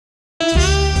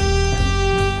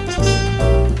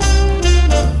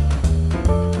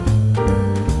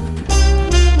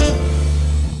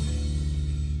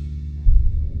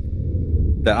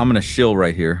that I'm gonna shill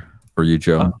right here for you,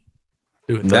 Joe.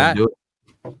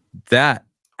 That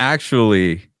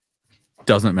actually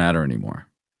doesn't matter anymore,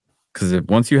 because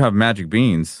once you have magic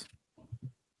beans,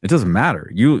 it doesn't matter.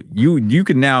 You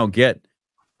can now get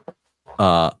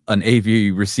an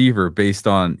AV receiver based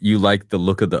on you like the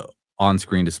look of the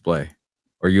on-screen display,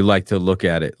 or you like to look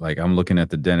at it. Like I'm looking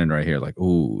at the Denon right here, like,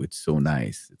 ooh, it's so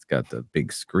nice. It's got the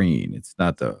big screen. It's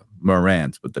not the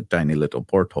Marantz with the tiny little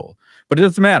porthole, but it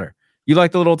doesn't matter. You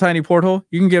like the little tiny porthole?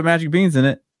 You can get magic beans in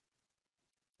it.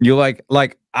 You like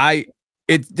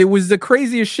it was the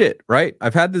craziest shit, right?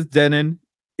 I've had this Denon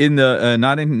in the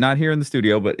not here in the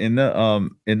studio, but in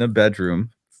the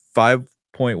bedroom, 5.1.4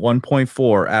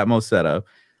 Atmos setup.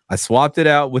 I swapped it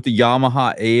out with the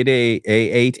Yamaha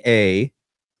A8A,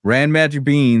 ran magic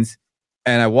beans,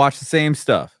 and I watched the same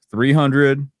stuff.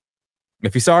 300.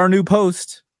 If you saw our new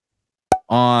post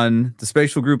on the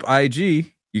Spatial Group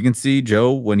IG, you can see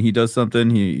Joe when he does something.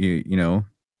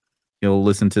 He'll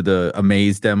listen to the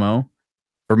Amaze demo.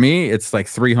 For me, it's like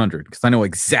 300 because I know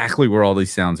exactly where all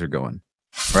these sounds are going.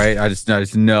 Right? I just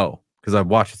know because I've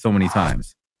watched it so many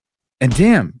times. And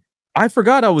damn, I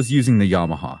forgot I was using the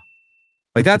Yamaha.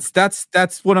 Like that's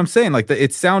what I'm saying. Like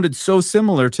it sounded so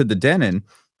similar to the Denon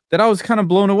that I was kind of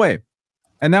blown away.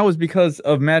 And that was because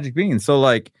of Magic Beans. So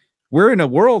like we're in a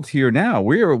world here now.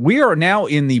 We are now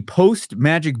in the post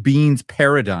Magic Beans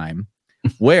paradigm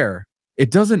where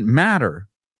it doesn't matter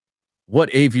what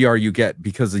AVR you get,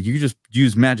 because you just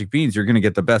use Magic Beans, you're going to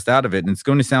get the best out of it. And it's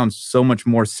going to sound so much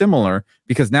more similar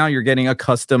because now you're getting a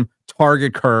custom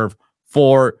target curve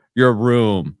for your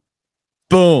room.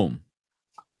 Boom.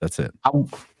 That's it.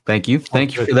 Thank you.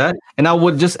 Thank you for that. And I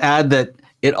would just add that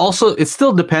it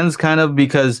still depends kind of,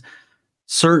 because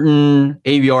certain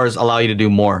AVRs allow you to do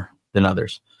more than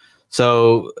others.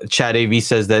 So Chad AV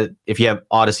says that if you have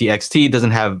Odyssey XT, it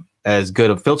doesn't have as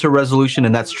good a filter resolution,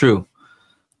 and that's true.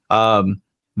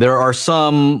 There are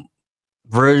some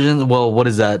versions. Well, what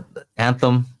is that?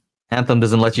 Anthem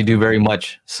doesn't let you do very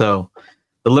much. So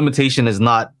the limitation is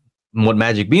not what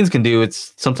Magic Beans can do.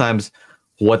 It's sometimes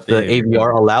what the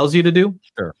AVR allows you to do.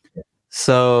 Sure.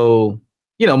 So,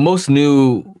 most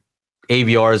new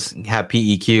AVRs have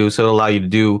PEQ, so it'll allow you to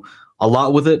do a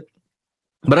lot with it.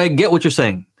 But I get what you're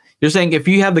saying. You're saying if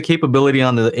you have the capability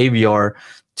on the AVR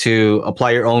to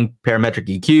apply your own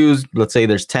parametric EQs, let's say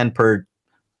there's 10 per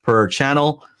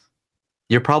channel,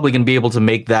 you're probably going to be able to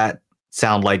make that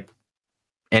sound like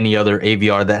any other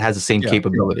AVR that has the same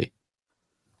capability.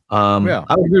 I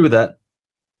would agree with that.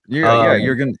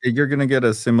 You're gonna get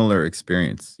a similar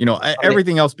experience.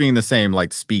 Everything else being the same,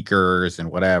 like speakers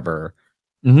and whatever,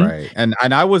 right? And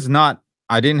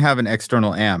I didn't have an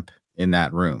external amp in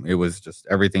that room. It was just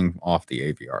everything off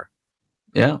the AVR.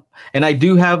 Yeah, and I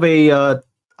do have a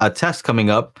test coming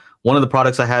up. One of the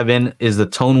products I have in is the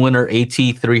Tone Winner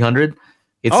AT300.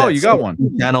 It's you got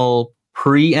one channel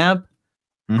preamp,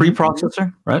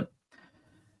 preprocessor, right?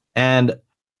 And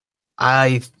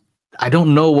I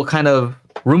don't know what kind of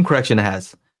room correction it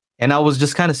has. And I was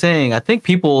just kind of saying, I think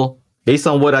people, based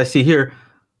on what I see here,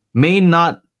 may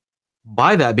not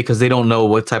buy that because they don't know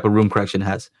what type of room correction it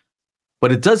has.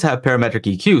 But it does have parametric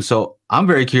EQ. So I'm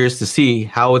very curious to see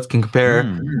how it can compare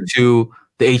to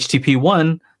the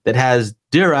HTP1 that has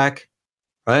Dirac,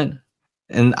 right?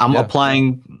 And I'm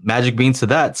applying Magic Beans to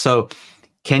that. So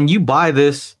can you buy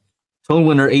this Tone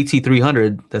Winner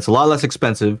AT300 that's a lot less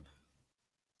expensive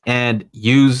and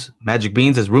use Magic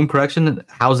Beans as room correction?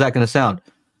 How's that going to sound?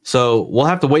 So we'll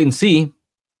have to wait and see,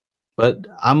 but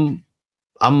I'm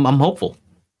hopeful.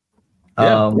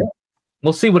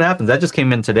 We'll see what happens. That just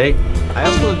came in today. I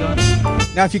also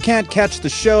now, if you can't catch the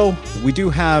show, we do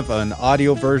have an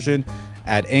audio version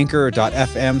at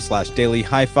anchor.fm/daily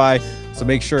HiFi. So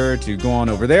make sure to go on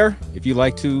over there if you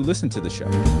like to listen to the show.